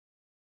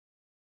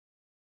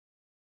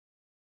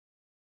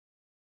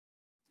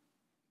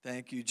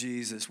Thank you,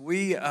 Jesus.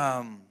 We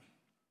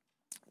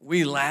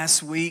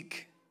last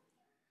week,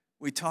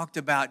 we talked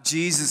about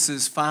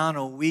Jesus'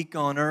 final week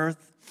on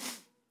earth.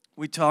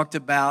 We talked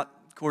about,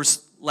 of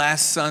course,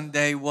 last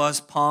Sunday was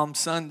Palm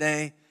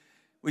Sunday.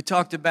 We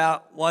talked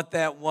about what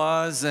that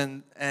was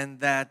and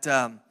that,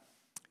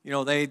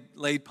 they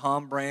laid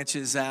palm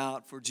branches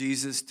out for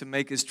Jesus to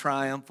make his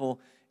triumphal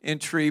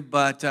entry,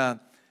 but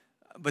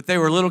they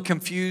were a little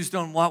confused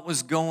on what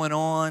was going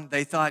on.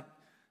 They thought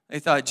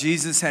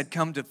Jesus had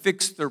come to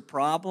fix their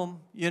problem,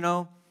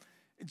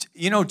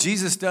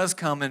 Jesus does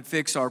come and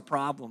fix our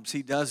problems.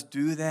 He does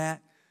do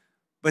that.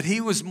 But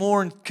he was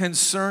more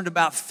concerned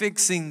about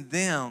fixing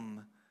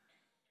them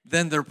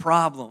than their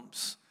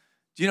problems.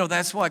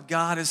 That's what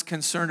God is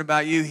concerned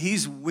about you.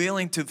 He's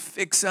willing to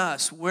fix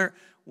us.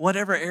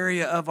 Whatever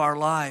area of our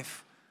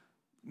life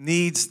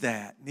needs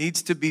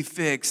to be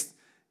fixed.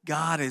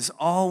 God is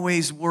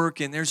always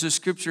working. There's a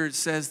scripture that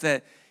says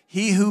that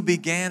he who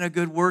began a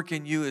good work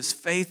in you is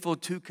faithful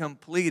to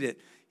complete it.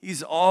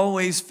 He's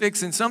always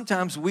fixing.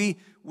 Sometimes we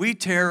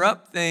tear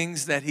up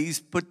things that he's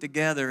put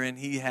together and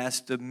he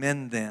has to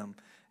mend them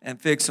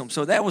and fix them.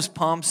 So that was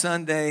Palm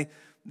Sunday.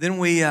 Then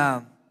we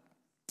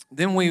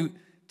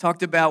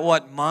talked about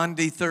what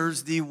Maundy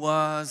Thursday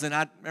was. And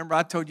I remember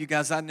I told you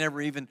guys I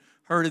never even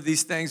heard of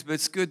these things, but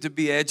it's good to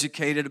be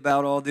educated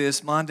about all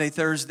this. Maundy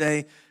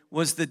Thursday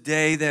was the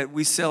day that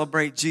we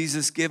celebrate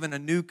Jesus giving a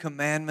new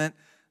commandment,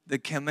 the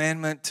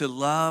commandment to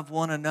love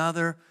one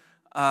another,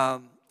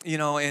 and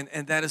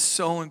that is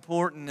so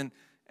important.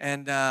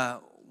 And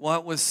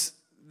what was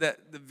the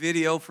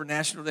video for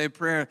National Day of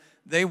Prayer?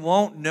 They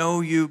won't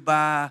know you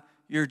by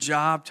your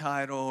job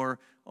title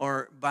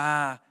or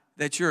by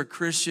that you're a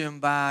Christian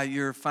by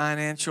your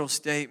financial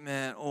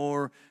statement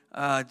or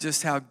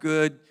just how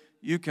good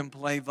you can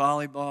play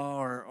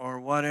volleyball or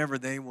whatever.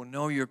 They will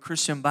know you're a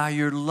Christian by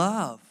your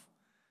love,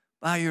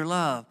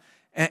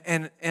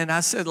 And I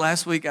said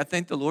last week, I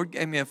think the Lord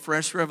gave me a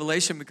fresh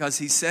revelation because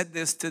he said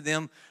this to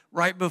them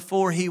right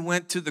before he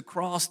went to the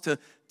cross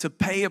to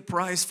pay a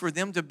price for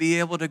them to be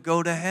able to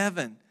go to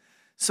heaven.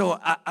 So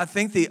I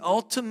think the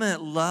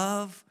ultimate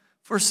love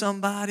for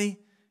somebody,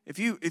 if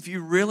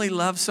you really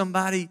love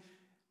somebody,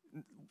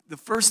 the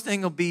first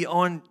thing will be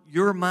on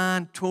your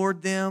mind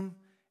toward them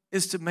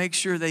is to make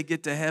sure they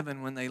get to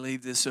heaven when they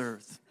leave this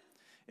earth.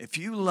 If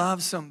you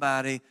love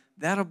somebody,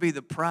 that'll be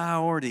the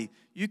priority.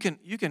 You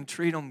can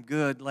treat them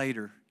good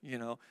later,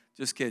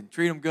 just kidding.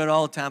 Treat them good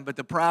all the time, but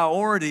the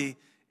priority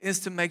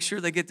is to make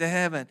sure they get to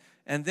heaven.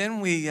 And then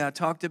we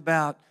talked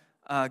about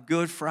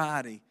Good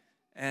Friday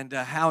and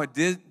how it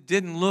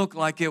didn't look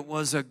like it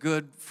was a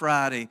Good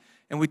Friday.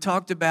 And we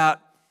talked about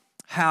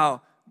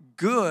how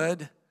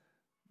good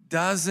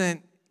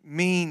doesn't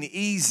mean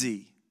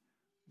easy.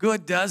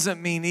 Good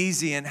doesn't mean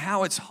easy, and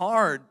how it's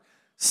hard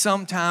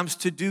sometimes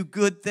to do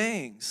good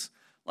things.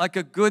 Like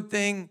a good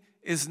thing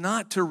is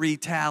not to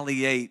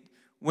retaliate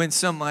when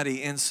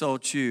somebody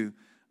insults you.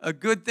 A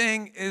good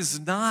thing is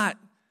not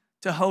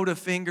to hold a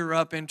finger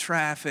up in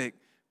traffic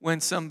when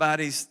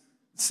somebody's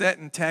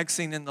sitting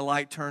texting and the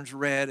light turns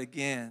red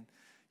again.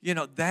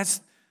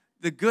 That's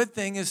the good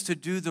thing is to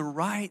do the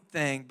right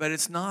thing, but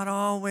it's not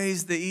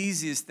always the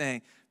easiest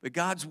thing. But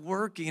God's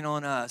working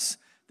on us.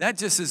 That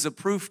just is a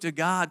proof to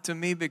God to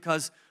me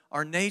because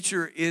our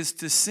nature is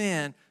to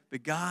sin.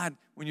 But God,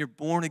 when you're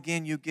born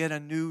again, you get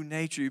a new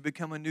nature. You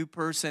become a new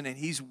person, and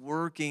he's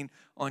working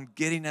on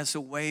getting us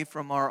away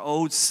from our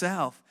old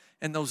self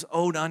and those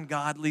old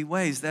ungodly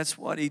ways. That's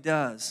what he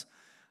does.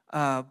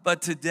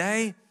 But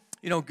today,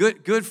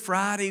 Good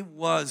Friday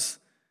was,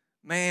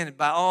 man,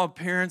 by all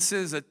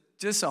appearances,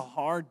 just a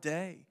hard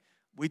day.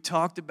 We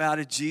talked about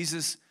it,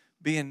 Jesus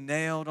being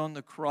nailed on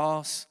the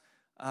cross.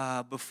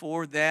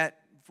 Before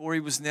he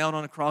was nailed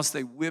on the cross,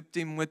 they whipped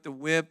him with the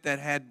whip that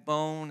had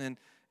bone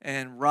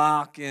and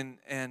rock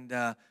and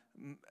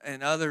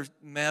other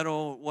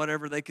metal,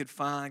 whatever they could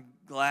find,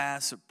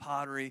 glass or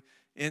pottery,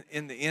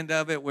 in the end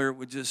of it where it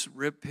would just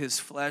rip his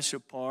flesh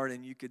apart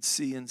and you could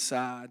see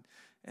inside,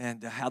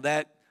 and how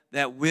that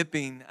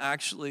whipping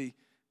actually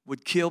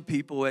would kill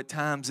people at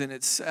times in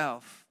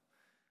itself.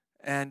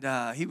 And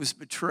he was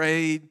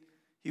betrayed,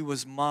 he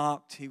was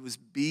mocked, he was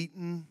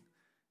beaten.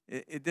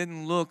 It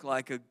didn't look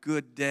like a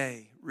good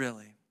day,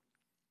 really.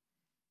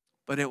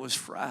 But it was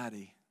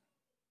Friday,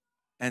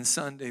 and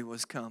Sunday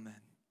was coming.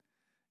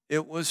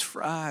 It was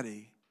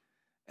Friday,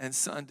 and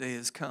Sunday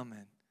is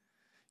coming.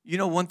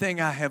 One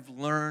thing I have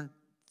learned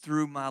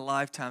through my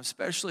lifetime,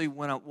 especially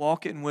when I'm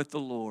walking with the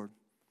Lord,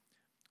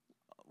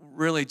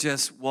 really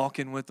just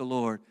walking with the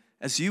Lord,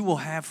 as you will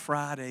have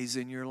Fridays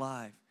in your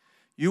life.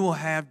 You will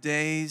have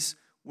days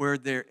where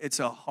it's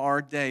a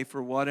hard day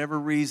for whatever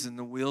reason.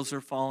 The wheels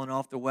are falling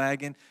off the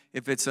wagon.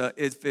 If it's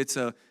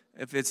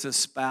a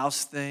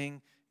spouse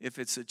thing, if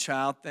it's a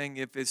child thing,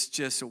 if it's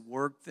just a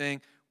work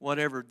thing,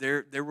 whatever,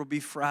 there will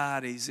be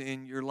Fridays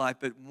in your life.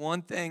 But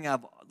one thing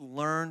I've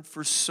learned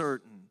for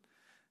certain,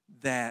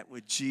 that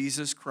with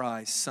Jesus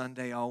Christ,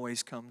 Sunday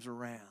always comes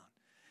around,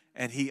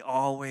 and he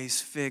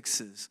always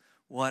fixes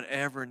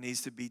whatever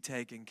needs to be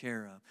taken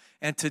care of.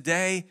 And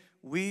today,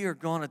 we are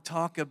going to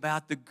talk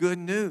about the good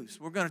news.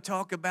 We're going to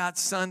talk about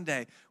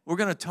Sunday. We're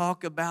going to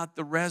talk about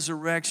the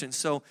resurrection.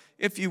 So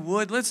if you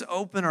would, let's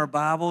open our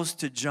Bibles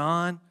to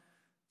John,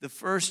 the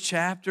first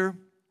chapter.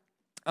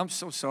 I'm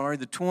so sorry,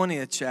 the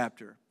 20th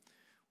chapter.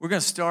 We're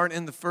going to start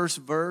in the first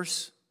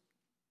verse.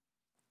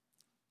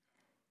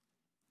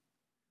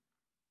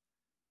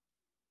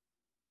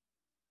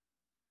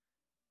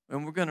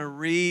 And we're going to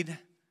read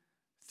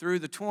through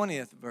the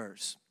 20th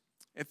verse.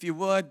 If you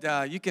would,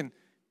 you can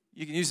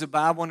use the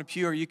Bible on the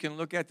pew, or you can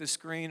look at the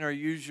screen, or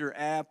use your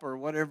app, or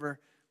whatever.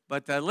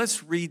 But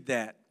let's read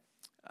that.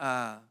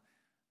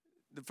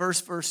 The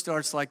first verse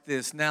starts like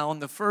this. Now, on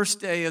the first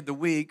day of the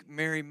week,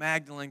 Mary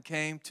Magdalene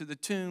came to the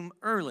tomb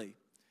early.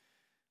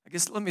 I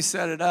guess let me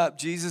set it up.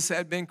 Jesus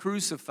had been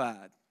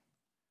crucified.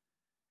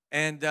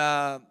 And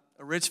a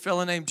rich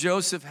fellow named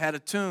Joseph had a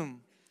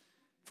tomb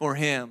for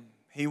him.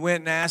 He went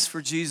and asked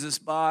for Jesus'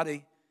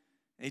 body.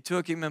 He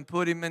took him and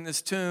put him in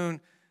this tomb,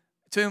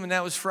 and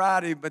that was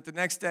Friday, but the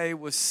next day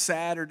was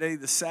Saturday,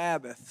 the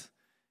Sabbath.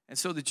 And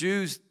so the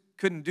Jews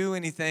couldn't do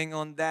anything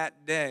on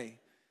that day.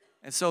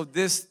 And so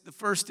the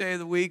first day of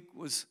the week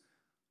was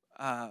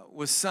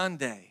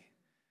Sunday.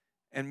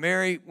 And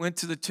Mary went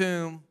to the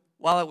tomb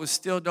while it was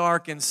still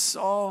dark and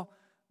saw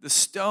the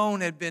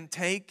stone had been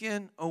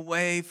taken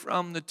away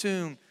from the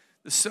tomb.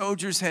 The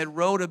soldiers had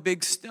rolled a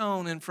big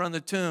stone in front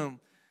of the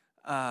tomb.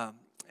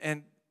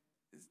 And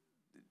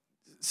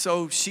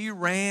so she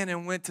ran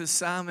and went to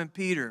Simon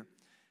Peter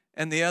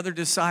and the other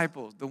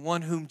disciple, the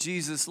one whom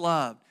Jesus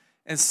loved,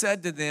 and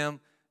said to them,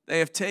 "They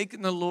have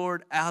taken the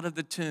Lord out of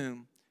the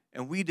tomb,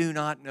 and we do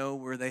not know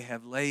where they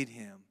have laid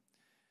him."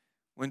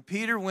 When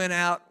Peter went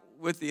out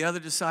with the other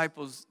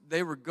disciples,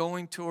 they were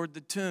going toward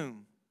the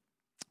tomb.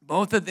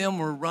 Both of them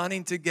were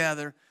running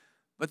together,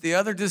 but the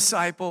other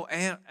disciple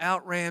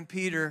outran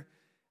Peter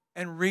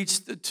and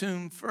reached the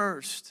tomb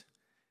first.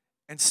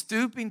 And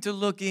stooping to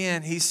look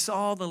in, he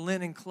saw the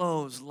linen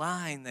clothes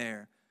lying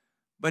there,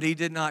 but he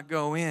did not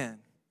go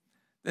in.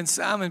 Then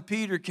Simon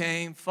Peter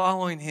came,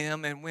 following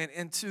him, and went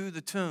into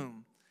the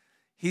tomb.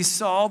 He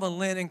saw the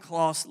linen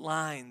cloths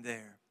lying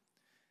there,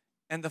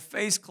 and the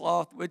face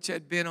cloth which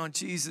had been on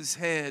Jesus'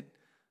 head,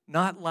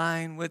 not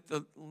lying with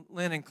the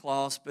linen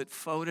cloths, but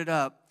folded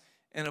up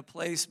in a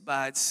place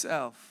by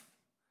itself.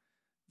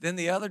 Then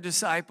the other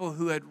disciple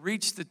who had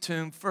reached the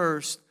tomb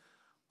first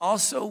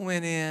also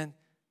went in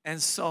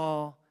and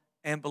saw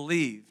and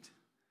believed.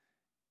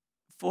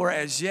 For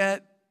as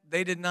yet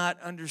they did not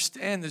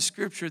understand the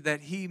scripture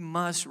that he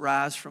must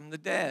rise from the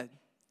dead.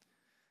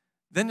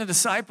 Then the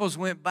disciples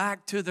went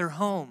back to their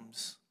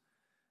homes.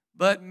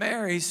 But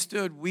Mary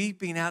stood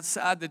weeping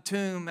outside the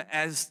tomb,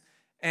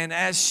 and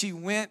as she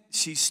went,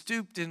 she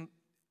stooped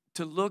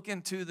to look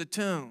into the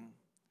tomb.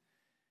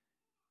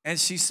 And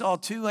she saw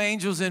two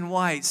angels in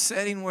white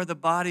sitting where the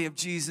body of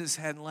Jesus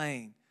had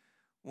lain,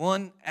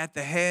 one at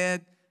the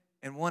head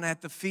and one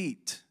at the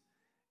feet.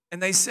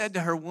 And they said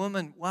to her,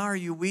 "Woman, why are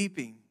you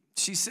weeping?"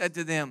 She said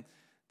to them,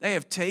 "They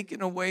have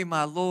taken away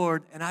my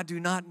Lord, and I do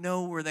not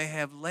know where they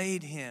have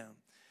laid him."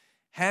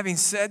 Having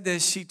said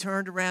this, she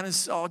turned around and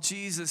saw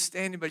Jesus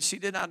standing, but she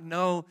did not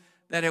know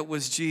that it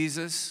was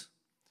Jesus.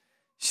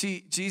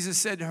 Jesus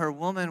said to her,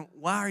 "Woman,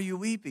 why are you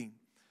weeping?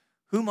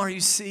 Whom are you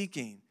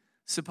seeking?"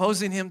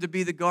 Supposing him to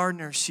be the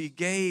gardener, she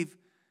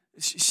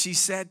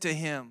said to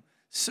him,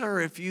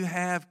 "Sir, if you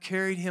have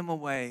carried him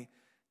away,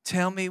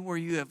 tell me where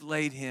you have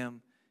laid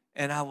him,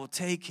 and I will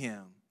take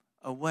him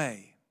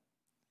away."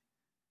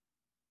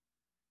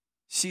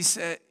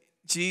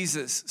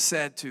 Jesus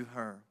said to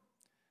her,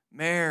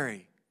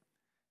 "Mary."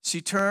 She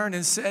turned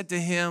and said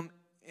to him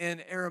in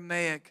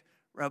Aramaic,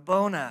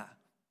 "Rabboni,"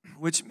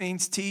 which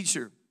means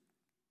teacher.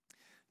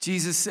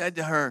 Jesus said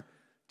to her,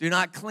 "Do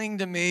not cling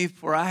to me,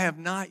 for I have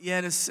not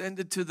yet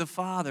ascended to the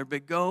Father,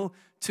 but go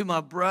to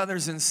my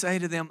brothers and say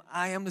to them,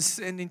 I am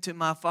ascending to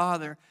my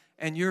Father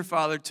and your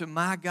Father, to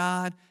my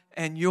God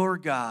and your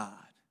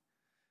God."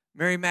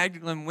 Mary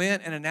Magdalene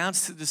went and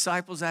announced to the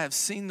disciples, "I have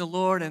seen the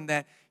Lord," and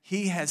that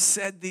he has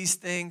said these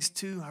things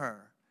to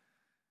her.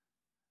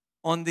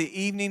 On the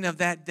evening of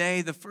that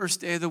day, the first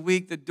day of the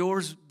week, the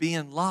doors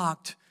being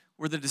locked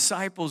where the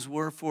disciples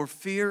were for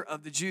fear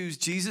of the Jews,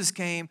 Jesus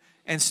came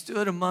and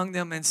stood among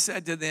them and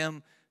said to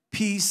them,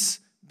 "Peace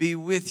be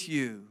with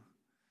you."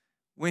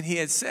 When he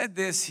had said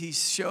this, he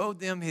showed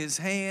them his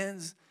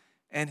hands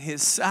and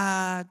his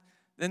side.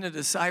 Then the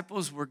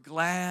disciples were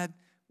glad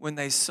when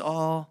they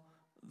saw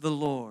the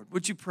Lord.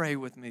 Would you pray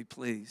with me,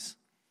 please?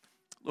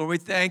 Lord, we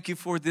thank you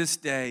for this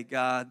day,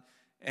 God,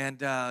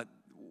 and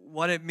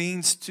what it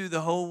means to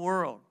the whole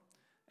world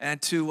and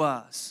to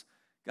us.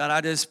 God, I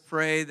just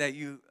pray that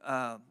you,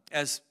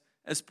 as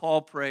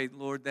Paul prayed,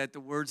 Lord, that the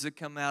words that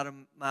come out of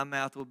my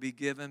mouth will be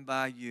given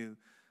by you.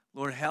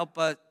 Lord, help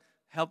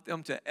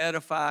them to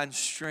edify and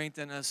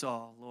strengthen us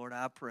all. Lord,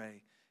 I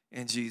pray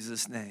in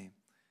Jesus' name.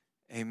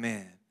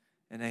 Amen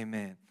and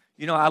amen.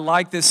 You know, I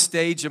like this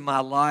stage of my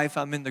life.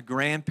 I'm in the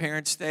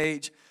grandparent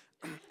stage.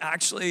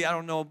 Actually, I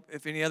don't know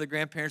if any other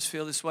grandparents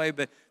feel this way,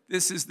 but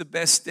this is the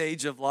best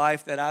stage of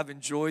life that I've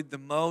enjoyed the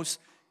most.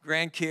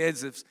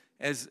 Grandkids,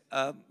 as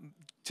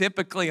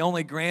typically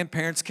only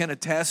grandparents can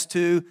attest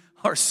to,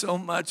 are so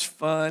much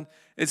fun.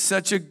 It's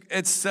such a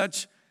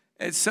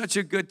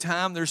good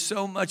time. There's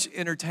so much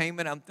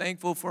entertainment. I'm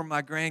thankful for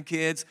my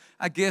grandkids.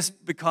 I guess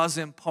because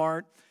in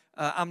part,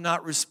 I'm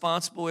not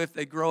responsible if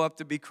they grow up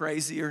to be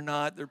crazy or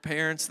not. Their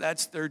parents,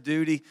 that's their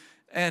duty.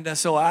 And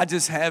so I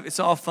just it's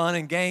all fun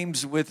and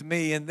games with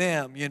me and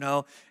them, you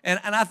know. And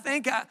I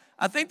think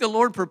the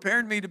Lord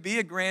prepared me to be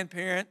a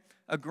grandparent,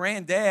 a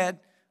granddad,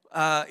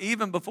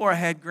 even before I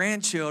had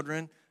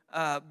grandchildren,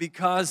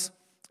 because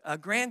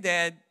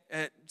granddad,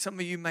 some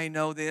of you may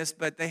know this,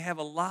 but they have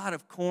a lot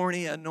of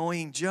corny,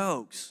 annoying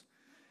jokes.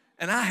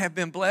 And I have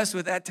been blessed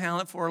with that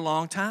talent for a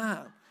long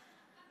time.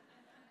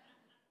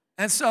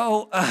 And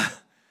so,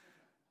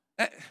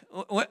 and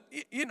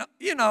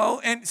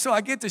so I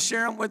get to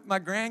share them with my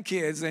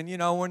grandkids. And,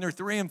 when they're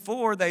 3 and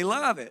 4, they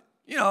love it,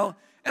 And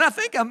I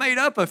think I made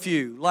up a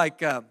few,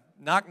 like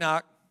knock,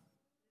 knock,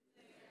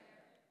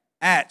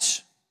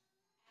 atch.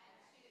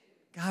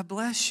 God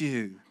bless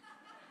you.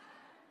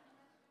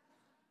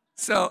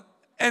 So,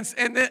 and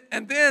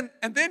then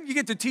you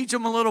get to teach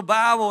them a little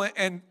Bible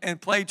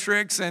and play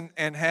tricks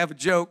and have a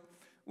joke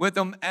with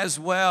them as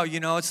well.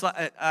 It's like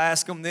I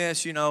ask them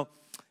this,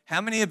 how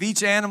many of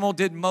each animal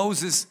did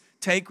Moses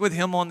take with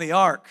him on the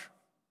ark?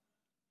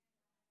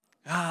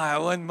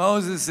 It wasn't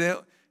Moses, it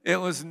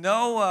was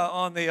Noah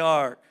on the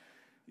ark.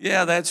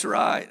 Yeah, that's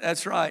right.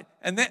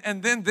 And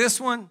then this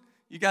one,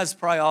 you guys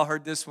probably all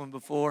heard this one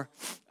before.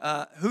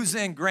 Who's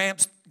in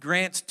Grant's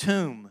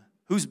tomb?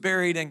 Who's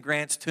buried in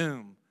Grant's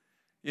tomb?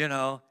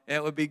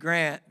 It would be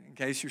Grant, in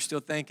case you're still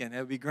thinking, it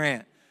would be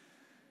Grant.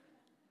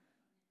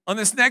 On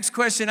this next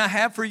question I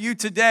have for you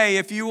today,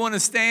 if you want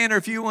to stand or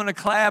if you want to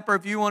clap or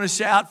if you want to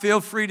shout,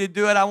 feel free to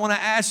do it. I want to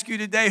ask you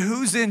today,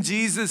 who's in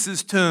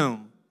Jesus'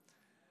 tomb?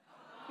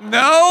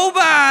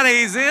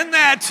 Nobody's in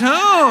that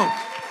tomb.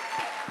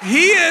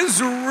 He is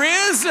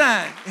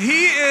risen.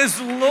 He is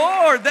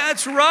Lord.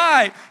 That's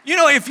right.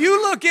 If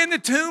you look in the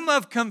tomb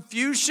of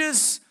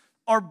Confucius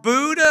or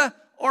Buddha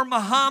or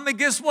Muhammad,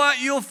 guess what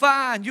you'll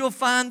find? You'll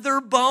find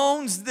their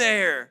bones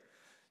there.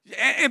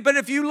 But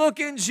if you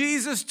look in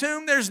Jesus'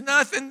 tomb, there's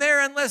nothing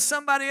there unless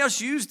somebody else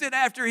used it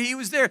after he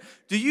was there.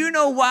 Do you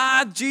know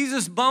why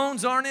Jesus'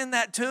 bones aren't in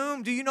that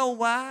tomb? Do you know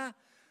why?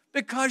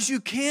 Because you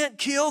can't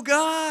kill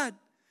God.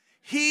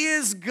 He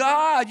is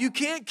God. You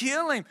can't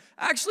kill him.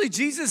 Actually,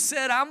 Jesus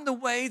said, I'm the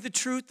way, the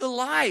truth, the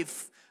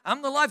life.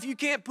 I'm the life. You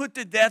can't put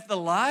to death the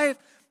life.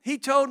 He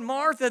told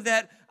Martha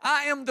that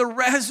I am the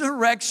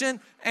resurrection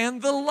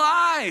and the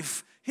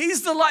life.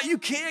 He's the life. You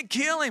can't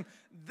kill him.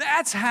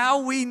 That's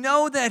how we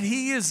know that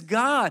he is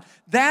God.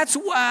 That's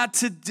why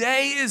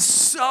today is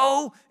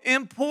so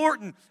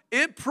important.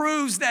 It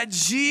proves that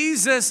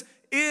Jesus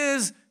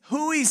is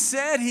who he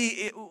said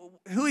he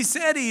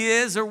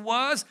is or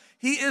was.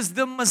 He is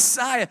the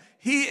Messiah.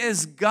 He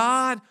is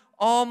God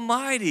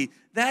Almighty.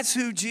 That's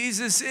who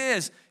Jesus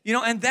is.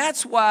 And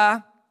that's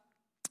why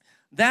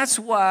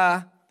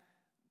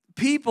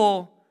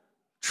people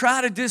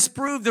try to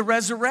disprove the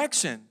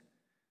resurrection.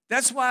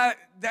 That's why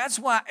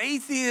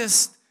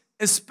atheists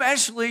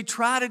especially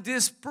try to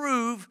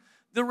disprove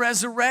the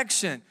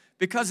resurrection.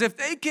 Because if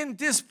they can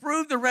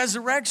disprove the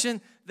resurrection,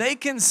 they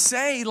can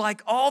say,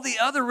 like all the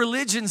other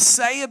religions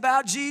say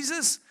about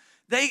Jesus,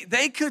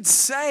 they could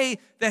say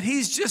that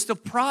he's just a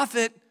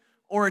prophet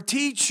or a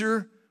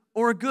teacher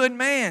or a good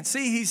man.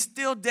 See, he's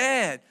still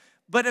dead.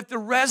 But if the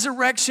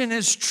resurrection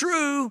is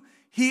true,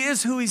 he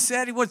is who he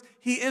said he was.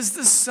 He is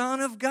the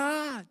Son of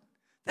God.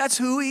 That's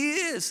who he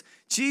is.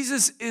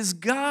 Jesus is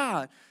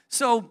God.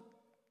 So,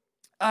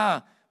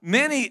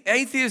 many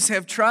atheists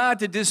have tried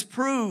to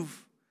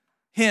disprove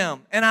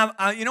him. And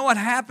you know what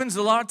happens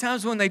a lot of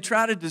times when they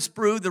try to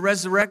disprove the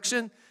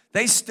resurrection?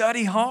 They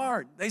study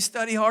hard. They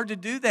study hard to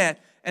do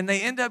that. And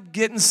they end up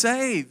getting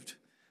saved.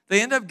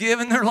 They end up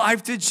giving their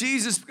life to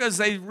Jesus because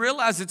they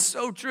realize it's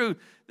so true.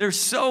 There's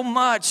so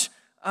much,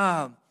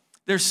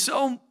 there's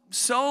so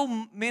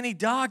many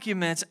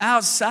documents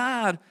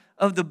outside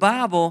of the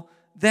Bible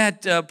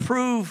that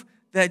prove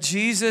that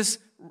Jesus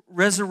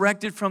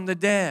resurrected from the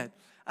dead.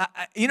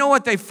 You know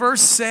what they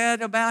first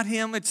said about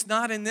him? It's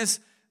not in this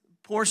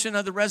portion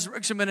of the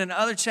resurrection, but in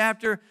another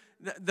chapter,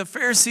 the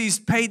Pharisees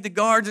paid the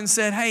guards and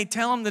said, hey,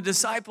 tell them the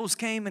disciples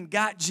came and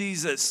got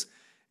Jesus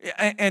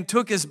and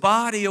took his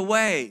body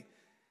away.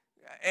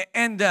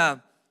 And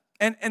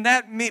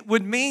that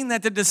would mean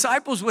that the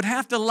disciples would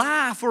have to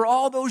lie for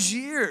all those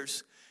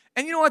years.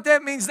 And you know what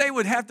that means? They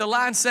would have to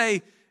lie and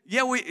say,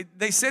 yeah,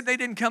 they said they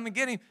didn't come and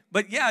get him,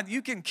 but yeah,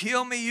 you can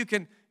kill me, you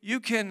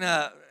can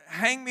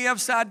hang me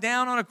upside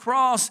down on a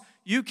cross.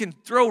 You can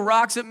throw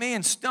rocks at me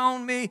and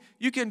stone me.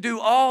 You can do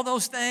all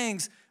those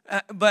things,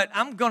 but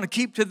I'm going to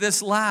keep to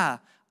this lie.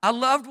 I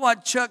loved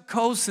what Chuck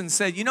Colson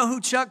said. You know who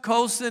Chuck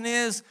Colson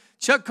is?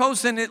 Chuck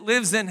Colson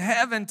lives in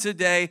heaven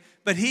today,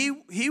 but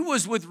he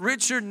was with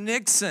Richard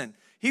Nixon.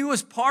 He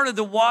was part of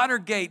the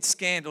Watergate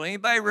scandal.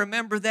 Anybody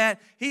remember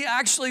that? He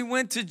actually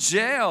went to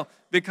jail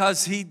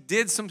because he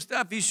did some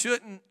stuff he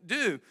shouldn't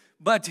do.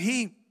 But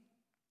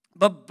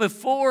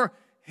before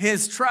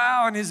his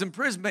trial and his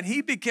imprisonment,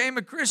 he became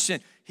a Christian.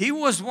 He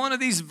was one of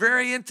these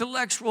very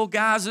intellectual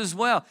guys as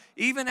well.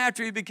 Even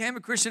after he became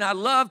a Christian, I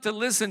love to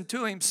listen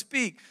to him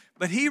speak.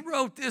 But he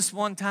wrote this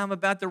one time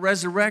about the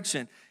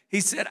resurrection.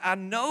 He said, I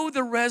know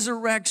the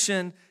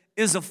resurrection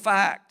is a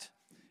fact,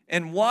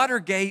 and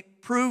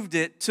Watergate proved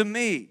it to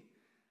me.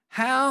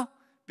 How?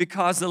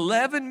 Because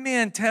 11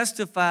 men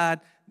testified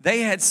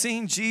they had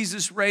seen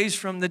Jesus raised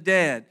from the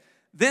dead.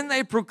 Then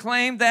they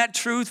proclaimed that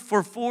truth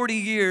for 40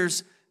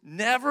 years,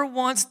 never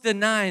once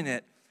denying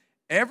it.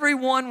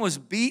 Everyone was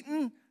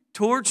beaten,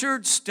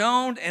 tortured,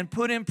 stoned, and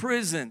put in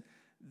prison.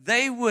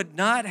 They would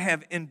not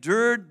have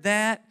endured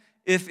that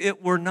if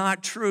it were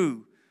not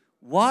true.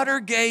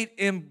 Watergate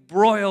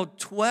embroiled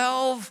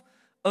 12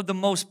 of the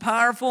most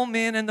powerful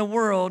men in the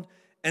world,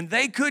 and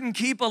they couldn't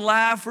keep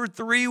alive for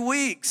 3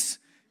 weeks.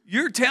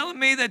 You're telling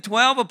me that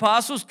 12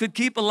 apostles could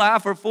keep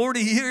alive for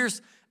 40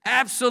 years?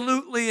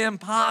 Absolutely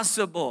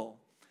impossible.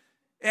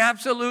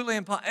 Absolutely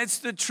impossible. It's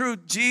the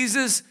truth.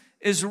 Jesus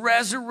is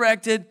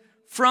resurrected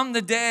from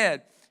the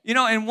dead. You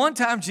know, and one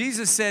time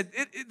Jesus said,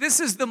 this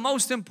is the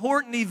most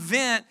important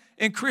event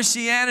in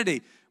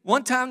Christianity.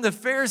 One time the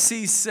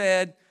Pharisees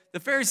said,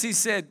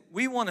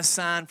 we want a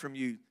sign from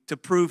you to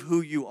prove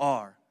who you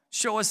are.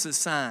 Show us a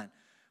sign.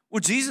 Well,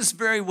 Jesus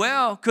very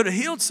well could have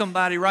healed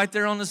somebody right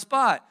there on the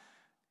spot.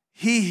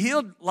 He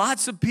healed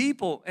lots of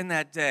people in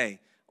that day,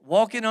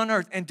 walking on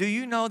earth. And do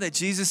you know that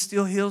Jesus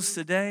still heals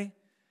today?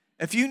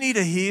 If you need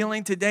a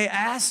healing today,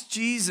 ask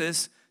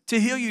Jesus to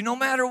heal you, no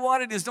matter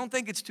what it is. Don't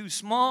think it's too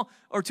small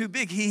or too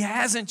big. He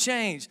hasn't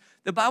changed.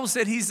 The Bible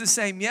said he's the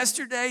same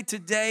yesterday,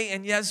 today,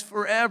 and yes,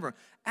 forever.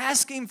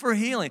 Ask him for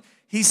healing.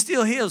 He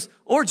still heals.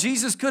 Or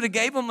Jesus could have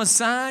gave him a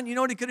sign. You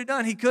know what he could have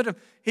done? He could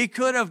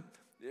have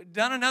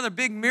done another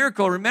big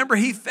miracle. Remember,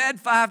 he fed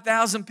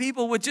 5,000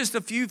 people with just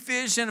a few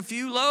fish and a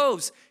few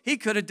loaves. He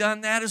could have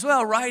done that as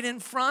well, right in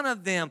front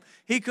of them.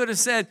 He could have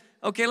said,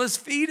 okay, let's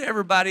feed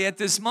everybody at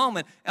this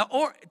moment.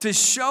 Or to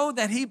show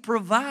that he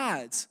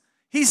provides.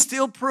 He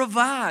still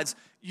provides.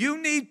 You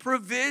need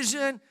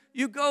provision,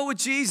 you go with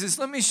Jesus.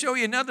 Let me show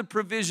you another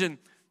provision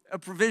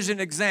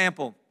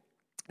example.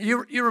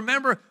 You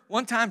remember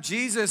one time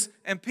Jesus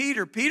and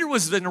Peter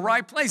was in the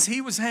right place.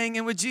 He was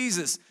hanging with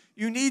Jesus.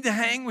 You need to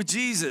hang with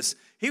Jesus.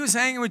 He was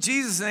hanging with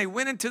Jesus, and they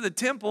went into the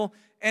temple,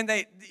 and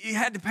you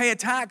had to pay a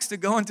tax to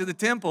go into the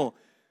temple.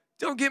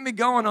 Don't get me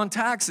going on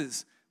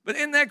taxes. But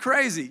isn't that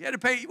crazy? You had to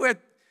pay,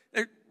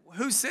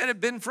 who said it?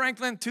 Ben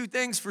Franklin, 2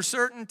 things for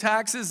certain,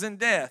 taxes and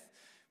death.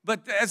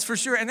 But that's for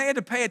sure. And they had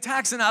to pay a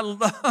tax, and I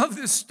love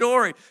this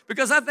story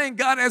because I think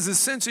God has a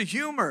sense of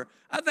humor.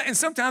 And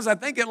sometimes I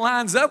think it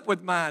lines up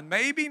with mine.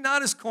 Maybe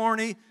not as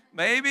corny,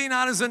 maybe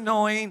not as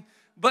annoying,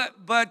 but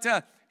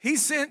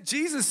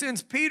Jesus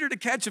sends Peter to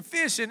catch a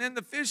fish, and in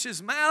the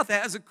fish's mouth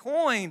has a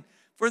coin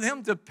for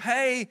them to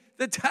pay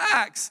the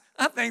tax.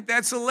 I think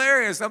that's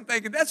hilarious. I'm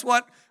thinking that's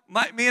what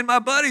me and my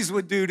buddies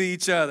would do to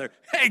each other.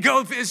 Hey,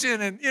 go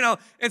fishing. And,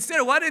 instead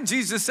of, why didn't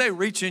Jesus say,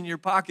 reach in your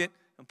pocket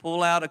and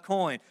pull out a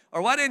coin?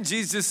 Or why didn't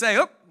Jesus say,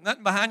 oh,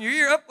 nothing behind your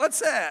ear. Oh, what's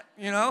that?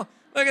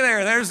 Look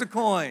at there's a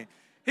coin.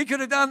 He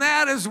could have done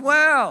that as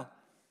well.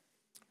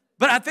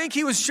 But I think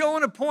he was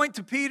showing a point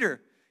to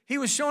Peter. He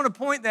was showing a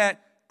point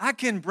that I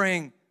can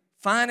bring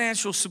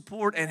financial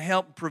support and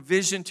help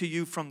provision to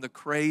you from the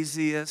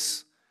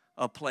craziest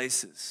of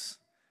places.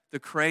 The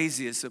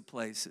craziest of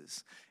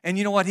places. And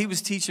you know what? He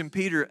was teaching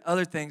Peter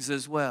other things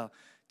as well.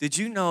 Did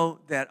you know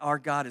that our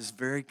God is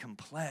very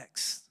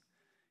complex?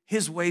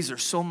 His ways are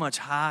so much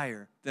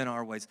higher than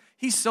our ways.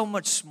 He's so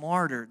much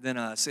smarter than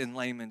us, in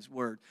layman's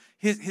word.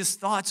 His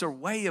thoughts are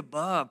way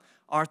above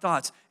our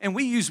thoughts. And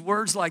we use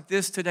words like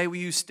this today. We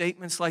use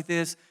statements like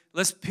this.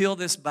 Let's peel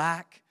this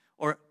back.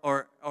 Or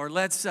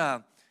let's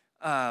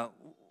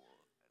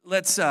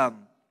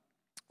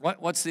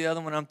what's the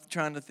other one I'm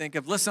trying to think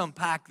of? Let's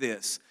unpack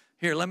this.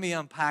 Here, let me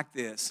unpack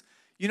this.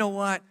 You know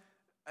what?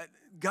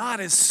 God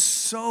is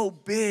so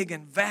big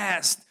and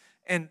vast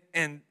and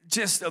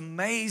just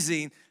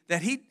amazing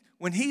that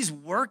when he's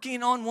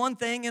working on one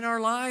thing in our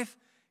life,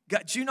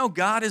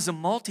 God is a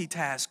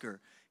multitasker.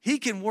 He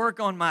can work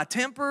on my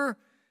temper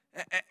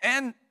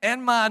and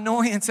my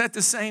annoyance at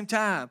the same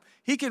time.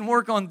 He can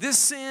work on this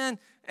sin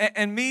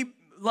and me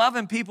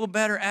loving people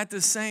better at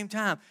the same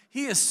time.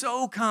 He is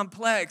so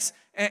complex.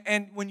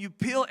 And when you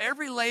peel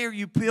every layer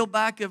you peel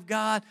back of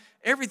God,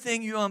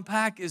 everything you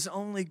unpack is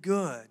only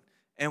good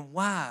and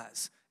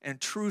wise and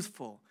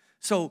truthful.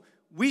 So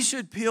we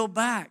should peel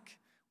back.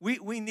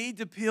 We need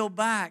to peel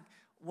back.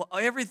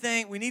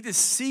 Everything, we need to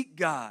seek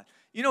God.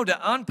 To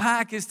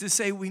unpack is to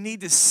say we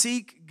need to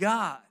seek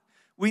God.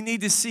 We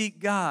need to seek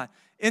God.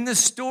 In the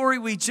story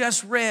we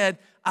just read,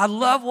 I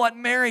love what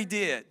Mary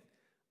did.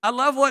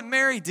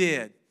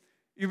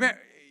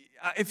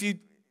 If you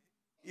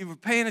were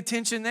paying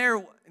attention there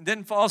and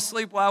didn't fall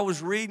asleep while I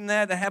was reading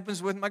that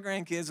happens with my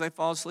grandkids. They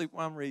fall asleep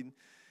while I'm reading.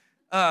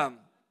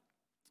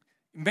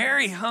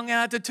 Mary hung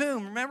out at the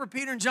tomb. Remember,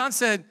 Peter and John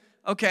said,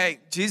 okay,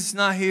 Jesus is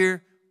not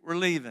here, we're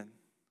leaving.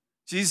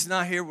 Jesus is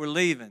not here, we're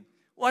leaving.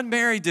 What did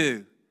Mary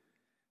do?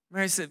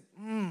 Mary said,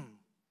 I'm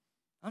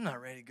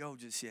not ready to go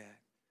just yet.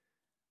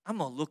 I'm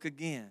going to look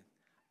again.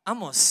 I'm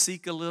going to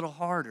seek a little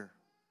harder.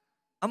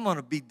 I'm going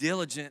to be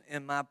diligent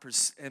and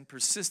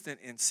persistent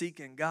in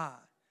seeking God.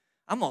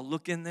 I'm going to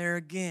look in there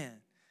again.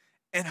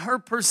 And her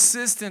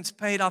persistence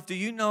paid off. Do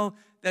you know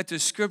that the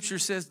scripture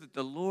says that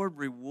the Lord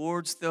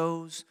rewards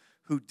those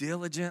who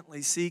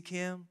diligently seek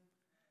Him?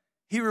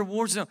 He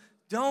rewards them.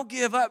 Don't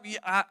give up.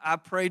 I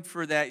prayed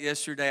for that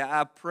yesterday.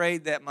 I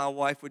prayed that my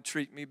wife would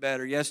treat me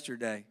better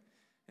yesterday.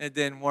 It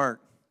didn't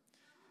work.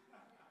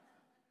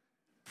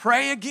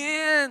 Pray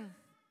again.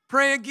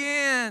 Pray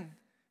again.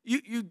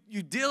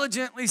 You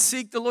diligently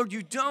seek the Lord.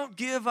 You don't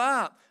give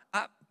up.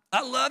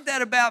 I love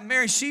that about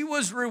Mary. She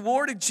was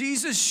rewarded.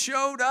 Jesus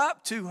showed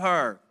up to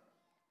her.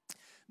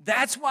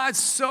 That's why it's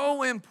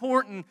so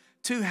important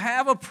to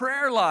have a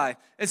prayer life.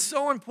 It's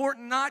so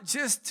important not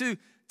just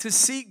to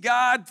seek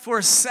God for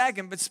a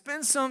second, but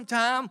spend some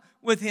time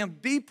with Him.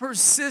 Be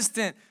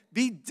persistent.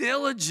 Be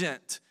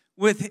diligent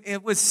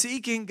with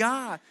seeking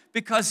God,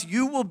 because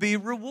you will be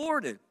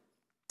rewarded.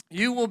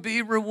 You will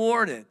be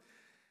rewarded.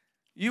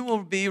 You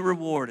will be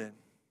rewarded.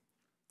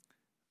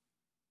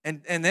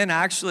 And then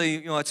actually,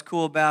 you know, what's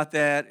cool about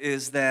that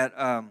is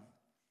that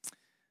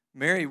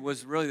Mary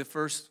was really the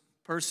first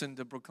person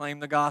to proclaim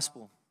the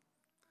gospel.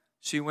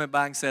 She went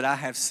by and said, I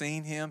have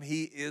seen Him.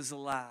 He is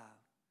alive.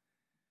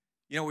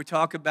 You know, we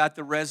talk about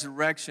the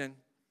resurrection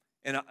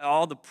and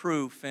all the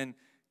proof. And,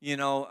 you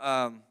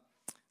know,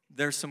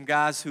 there's some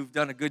guys who've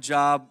done a good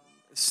job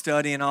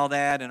studying all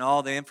that and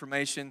all the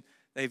information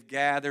they've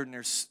gathered.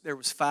 And there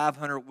was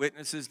 500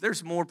 witnesses.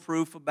 There's more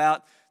proof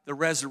about the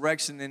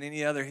resurrection than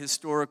any other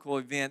historical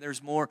event.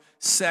 There's more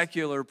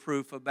secular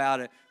proof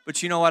about it.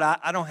 But you know what?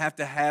 I don't have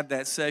to have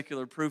that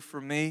secular proof for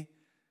me,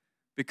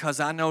 because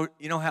I know,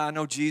 you know how I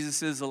know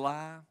Jesus is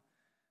alive?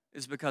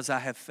 Is because I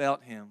have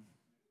felt Him.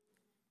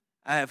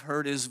 I have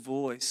heard His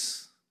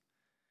voice.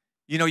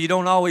 You know, you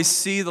don't always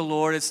see the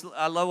Lord.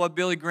 I love what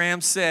Billy Graham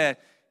said.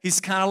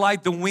 He's kind of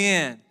like the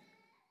wind.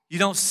 You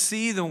don't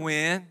see the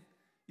wind.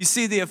 You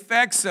see the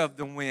effects of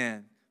the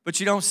wind, but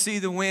you don't see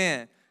the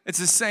wind. It's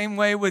the same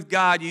way with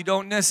God. You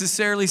don't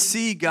necessarily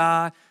see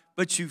God,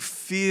 but you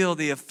feel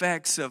the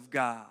effects of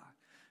God.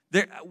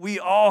 We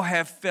all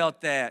have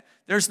felt that.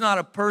 There's not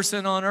a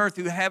person on earth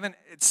who haven't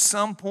at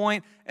some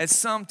point, at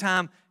some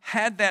time,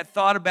 had that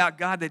thought about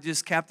God that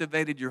just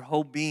captivated your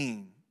whole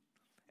being.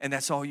 And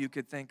that's all you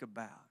could think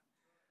about.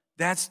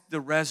 That's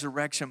the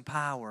resurrection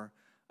power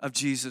of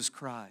Jesus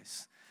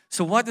Christ.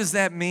 So what does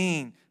that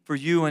mean for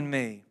you and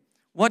me?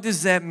 What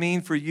does that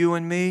mean for you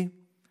and me?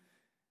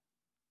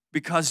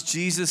 Because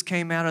Jesus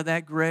came out of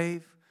that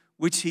grave,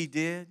 which He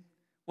did,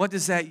 what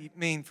does that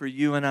mean for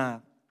you and I?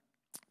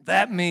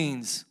 That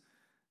means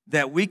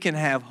that we can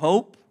have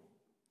hope.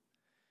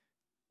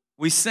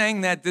 We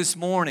sang that this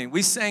morning.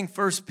 We sang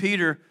 1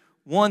 Peter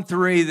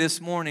 1:3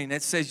 this morning.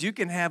 It says you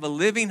can have a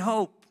living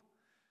hope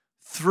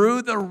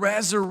through the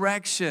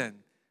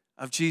resurrection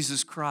of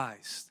Jesus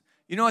Christ.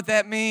 You know what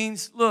that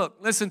means? Look,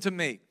 listen to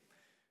me.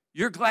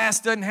 Your glass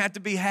doesn't have to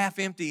be half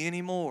empty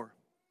anymore.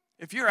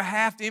 If you're a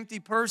half empty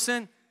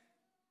person,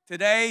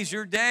 today's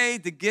your day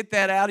to get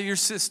that out of your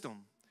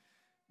system.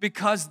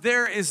 Because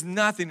there is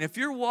nothing. If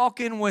you're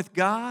walking with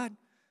God,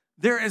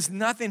 there is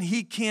nothing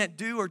He can't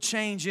do or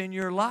change in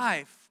your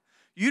life.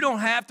 You don't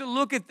have to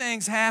look at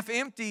things half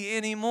empty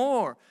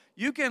anymore.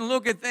 You can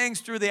look at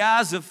things through the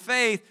eyes of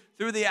faith,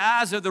 through the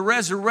eyes of the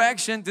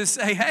resurrection, to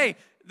say, hey,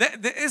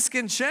 this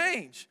can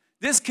change.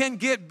 This can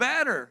get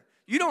better.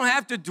 You don't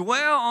have to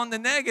dwell on the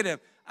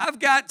negative. I've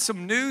got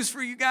some news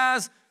for you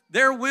guys.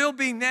 There will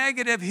be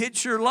negative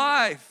hit your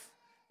life.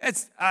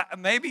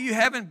 Maybe you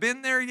haven't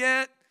been there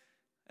yet.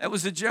 That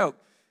was a joke.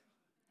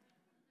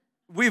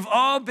 We've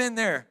all been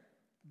there.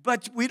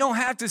 But we don't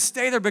have to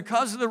stay there.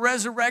 Because of the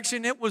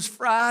resurrection, it was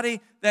Friday.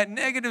 That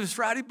negative is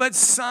Friday. But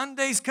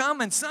Sunday's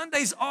coming.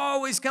 Sunday's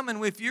always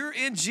coming. If you're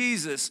in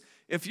Jesus,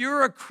 if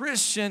you're a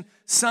Christian,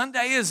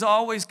 Sunday is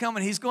always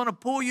coming. He's going to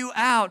pull you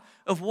out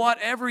of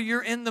whatever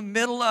you're in the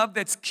middle of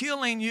that's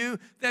killing you,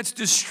 that's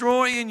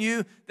destroying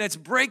you, that's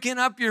breaking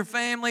up your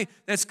family,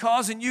 that's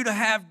causing you to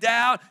have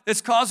doubt,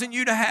 that's causing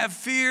you to have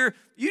fear.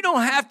 You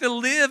don't have to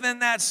live in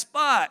that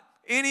spot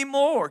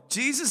anymore.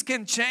 Jesus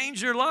can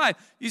change your life.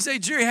 You say,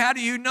 Jerry, how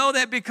do you know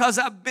that? Because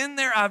I've been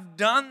there. I've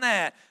done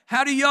that.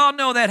 How do y'all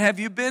know that? Have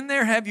you been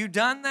there? Have you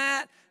done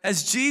that?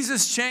 Has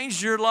Jesus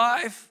changed your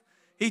life?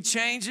 He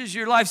changes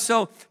your life.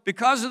 So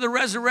because of the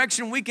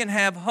resurrection, we can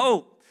have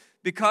hope.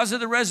 Because of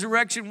the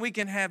resurrection, we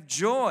can have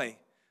joy.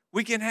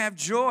 We can have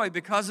joy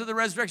because of the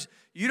resurrection.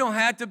 You don't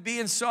have to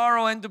be in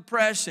sorrow and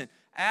depression.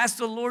 Ask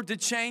the Lord to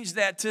change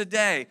that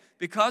today.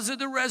 Because of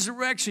the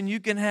resurrection, you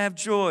can have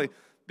joy.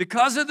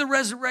 Because of the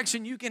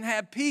resurrection, you can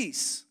have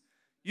peace.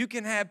 You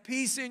can have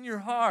peace in your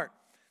heart.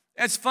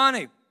 That's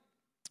funny.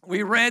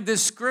 We read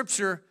this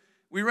scripture.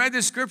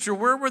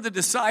 Where were the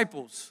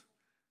disciples?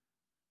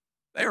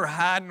 They were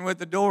hiding with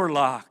the door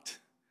locked.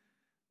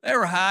 They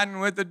were hiding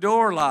with the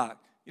door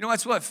locked. You know,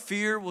 that's what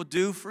fear will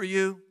do for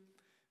you.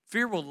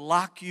 Fear will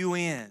lock you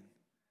in.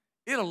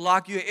 It'll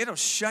lock you in. It'll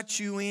shut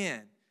you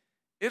in.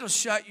 It'll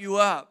shut you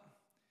up.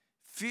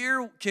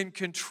 Fear can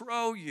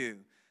control you.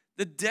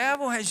 The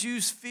devil has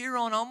used fear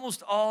on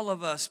almost all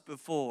of us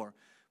before.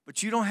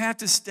 But you don't have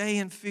to stay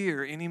in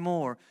fear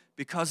anymore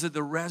because of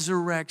the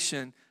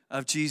resurrection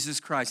of Jesus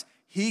Christ.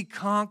 He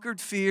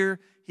conquered fear.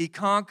 He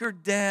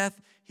conquered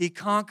death. He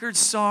conquered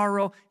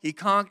sorrow. He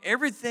conquered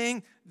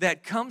everything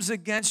that comes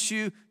against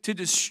you to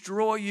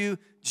destroy you.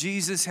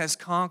 Jesus has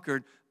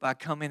conquered by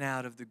coming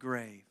out of the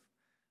grave,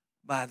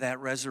 by that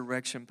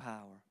resurrection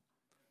power.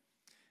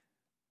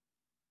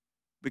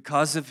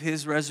 Because of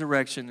his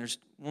resurrection, there's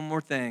one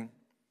more thing,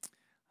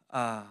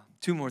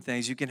 two more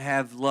things. You can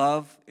have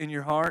love in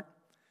your heart.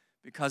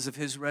 Because of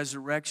his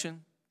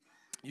resurrection,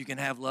 you can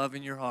have love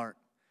in your heart.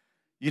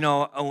 You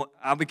know,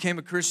 I became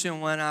a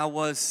Christian when I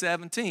was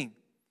 17.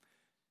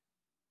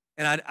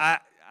 And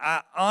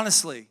I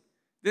honestly,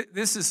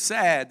 this is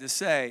sad to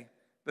say,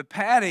 but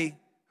Patty,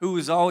 who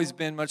has always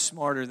been much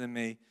smarter than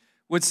me,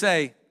 would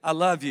say, I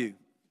love you.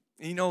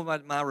 And you know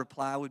what my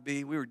reply would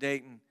be? We were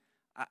dating.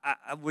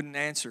 I wouldn't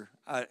answer.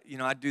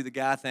 I'd do the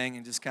guy thing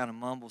and just kind of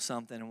mumble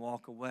something and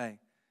walk away.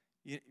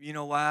 You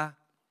know why?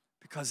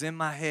 Because in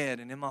my head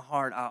and in my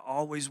heart, I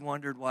always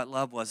wondered what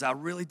love was. I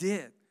really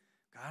did.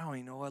 God, I don't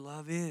even know what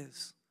love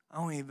is. I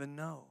don't even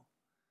know.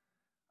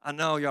 I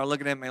know y'all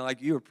looking at me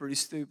like you were pretty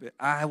stupid.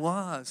 I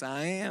was.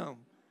 I am.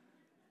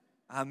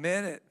 I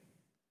meant it.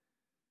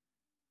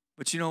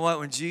 But you know what?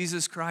 When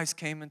Jesus Christ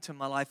came into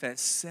my life at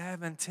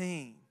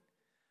 17,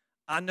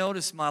 I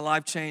noticed my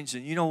life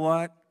changing. You know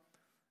what?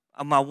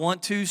 My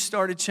want-tos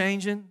started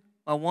changing.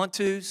 My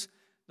want-tos.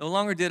 No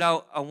longer did I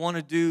want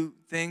to do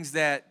things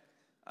that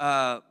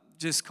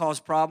just cause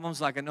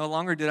problems. Like no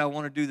longer did I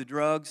want to do the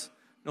drugs.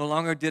 No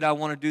longer did I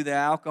want to do the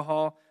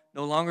alcohol.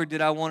 No longer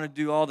did I want to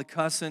do all the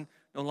cussing.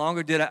 No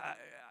longer did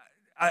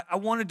I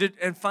wanted to,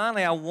 and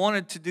finally I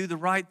wanted to do the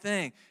right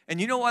thing. And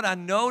you know what I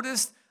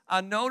noticed?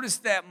 I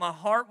noticed that my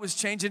heart was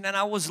changing and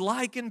I was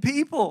liking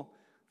people.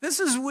 This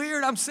is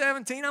weird. I'm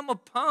 17. I'm a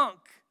punk.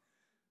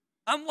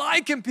 I'm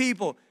liking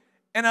people.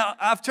 And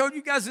I've told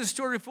you guys this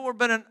story before,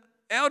 but an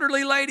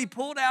elderly lady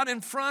pulled out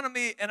in front of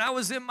me, and I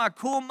was in my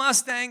cool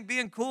Mustang,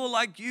 being cool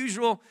like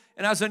usual,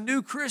 and I was a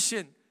new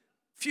Christian,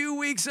 few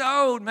weeks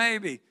old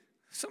maybe.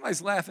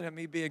 Somebody's laughing at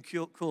me being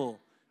cool.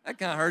 That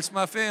kind of hurts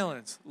my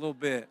feelings a little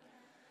bit.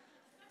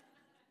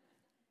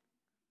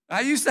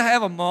 I used to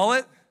have a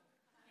mullet.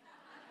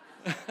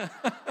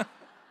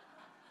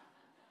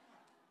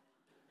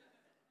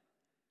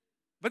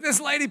 But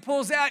this lady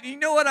pulls out. You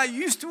know what I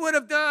used to would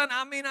have done?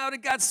 I mean, I would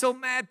have got so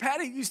mad.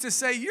 Patty used to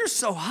say, you're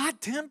so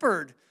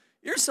hot-tempered.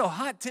 You're so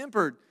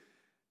hot-tempered.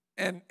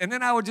 And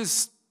then I would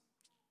just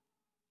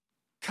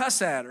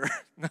cuss at her.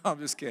 No, I'm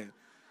just kidding.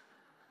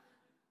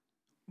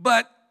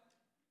 But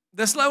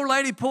this little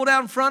lady pulled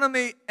out in front of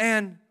me,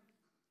 and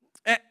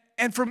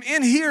from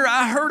in here,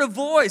 I heard a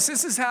voice.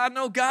 This is how I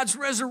know God's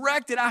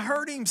resurrected. I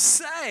heard him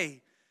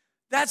say,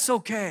 that's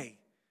okay.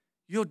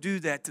 You'll do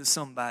that to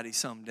somebody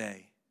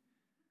someday.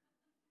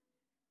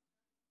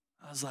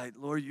 I was like,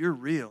 Lord, you're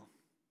real.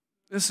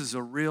 This is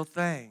a real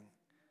thing.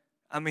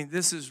 I mean,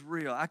 this is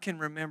real. I can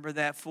remember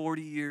that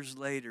 40 years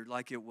later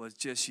like it was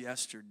just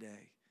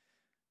yesterday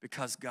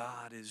because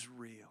God is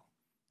real.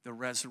 The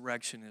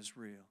resurrection is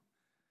real.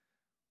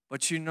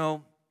 But you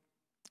know,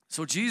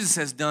 so Jesus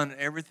has done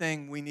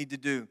everything we need to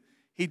do.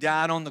 He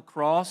died on the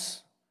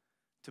cross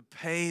to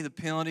pay the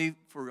penalty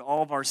for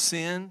all of our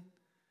sin.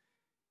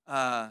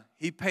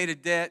 He paid a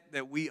debt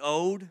that we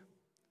owed.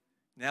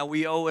 Now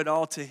we owe it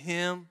all to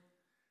him.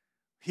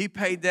 He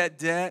paid that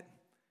debt.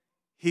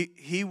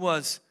 He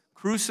was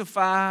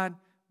crucified,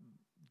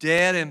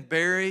 dead, and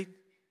buried.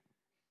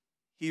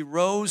 He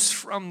rose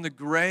from the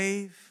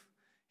grave.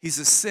 He's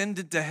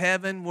ascended to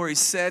heaven where he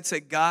sits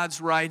at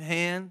God's right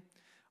hand,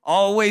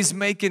 always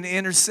making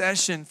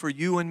intercession for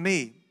you and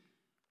me.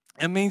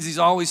 It means he's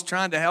always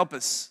trying to help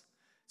us.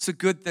 It's a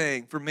good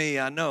thing for me,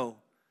 I know.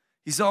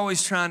 He's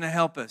always trying to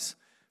help us.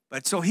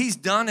 But so he's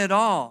done it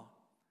all.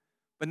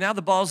 But now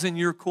the ball's in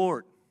your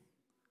court.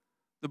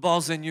 The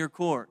ball's in your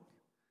court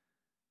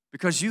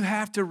because you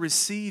have to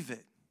receive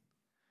it.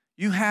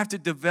 You have to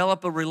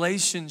develop a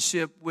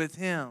relationship with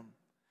him.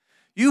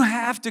 You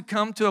have to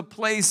come to a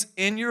place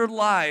in your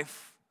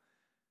life.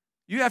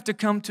 You have to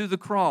come to the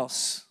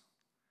cross.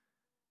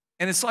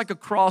 And it's like a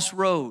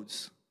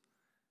crossroads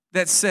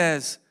that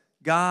says,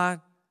 God,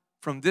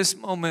 from this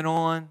moment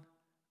on,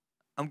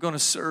 I'm going to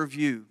serve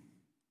you.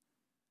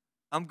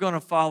 I'm going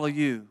to follow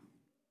you.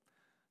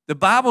 The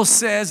Bible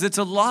says it's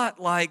a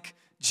lot like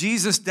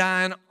Jesus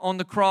dying on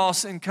the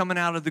cross and coming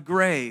out of the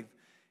grave.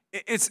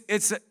 It's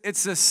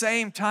the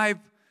same type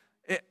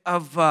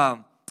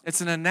of,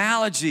 it's an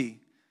analogy.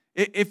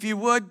 If you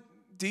would,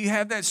 do you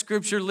have that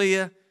scripture,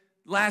 Leah?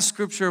 Last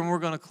scripture, and we're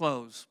going to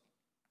close.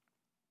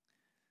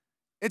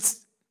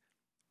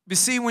 You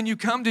see, when you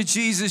come to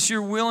Jesus,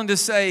 you're willing to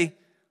say,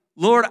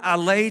 Lord, I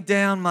lay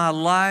down my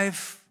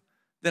life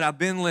that I've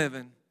been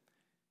living,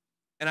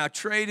 and I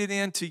trade it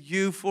in to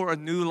you for a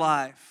new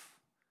life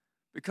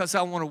because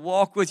I want to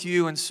walk with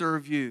you and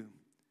serve you.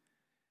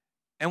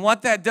 And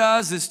what that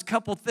does is a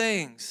couple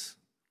things.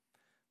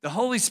 The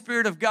Holy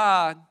Spirit of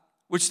God,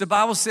 which the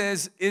Bible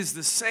says is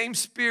the same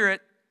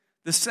Spirit,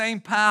 the same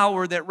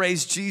power that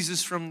raised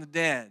Jesus from the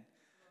dead,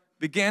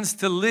 begins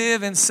to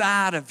live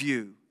inside of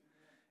you.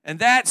 And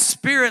that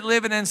Spirit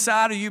living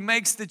inside of you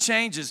makes the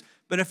changes.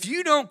 But if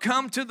you don't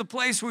come to the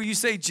place where you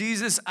say,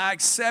 Jesus, I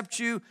accept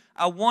you,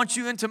 I want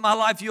you into my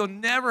life, you'll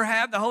never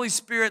have the Holy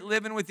Spirit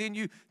living within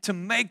you to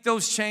make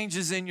those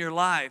changes in your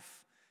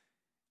life.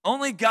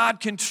 Only God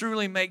can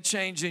truly make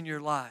change in your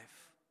life.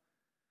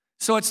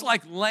 So it's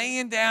like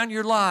laying down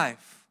your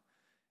life.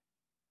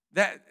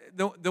 That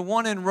the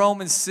one in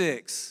Romans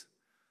 6.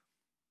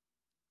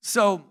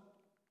 So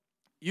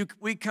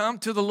we come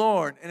to the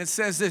Lord, and it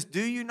says this,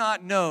 do you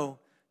not know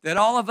that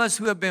all of us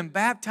who have been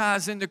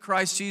baptized into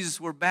Christ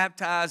Jesus were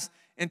baptized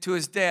into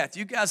his death?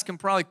 You guys can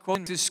probably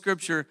quote this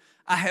scripture,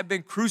 I have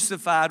been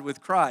crucified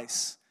with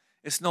Christ.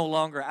 It's no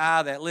longer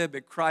I that live,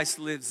 but Christ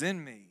lives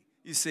in me.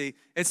 You see,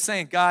 it's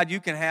saying, God, you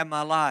can have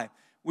my life.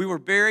 We were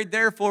buried,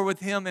 therefore, with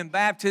him in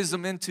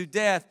baptism into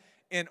death,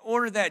 in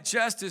order that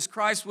just as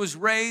Christ was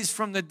raised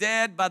from the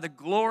dead by the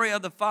glory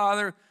of the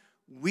Father,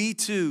 we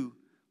too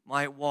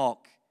might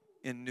walk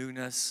in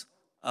newness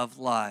of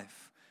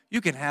life.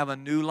 You can have a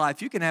new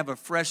life. You can have a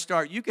fresh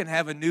start. You can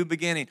have a new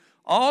beginning.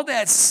 All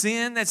that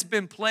sin that's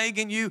been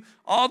plaguing you,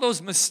 all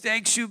those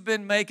mistakes you've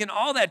been making,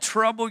 all that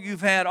trouble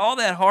you've had, all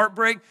that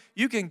heartbreak,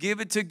 you can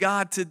give it to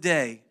God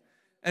today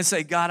and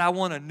say, God, I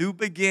want a new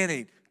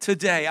beginning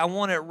today. I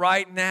want it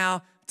right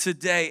now,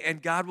 today.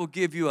 And God will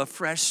give you a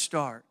fresh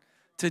start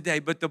today.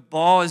 But the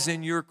ball is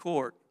in your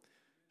court.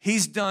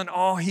 He's done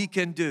all he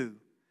can do.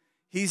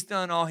 He's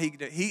done all he can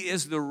do. He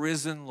is the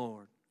risen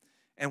Lord.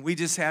 And we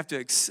just have to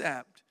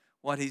accept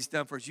what he's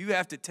done for us. You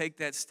have to take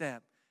that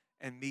step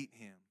and meet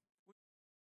him.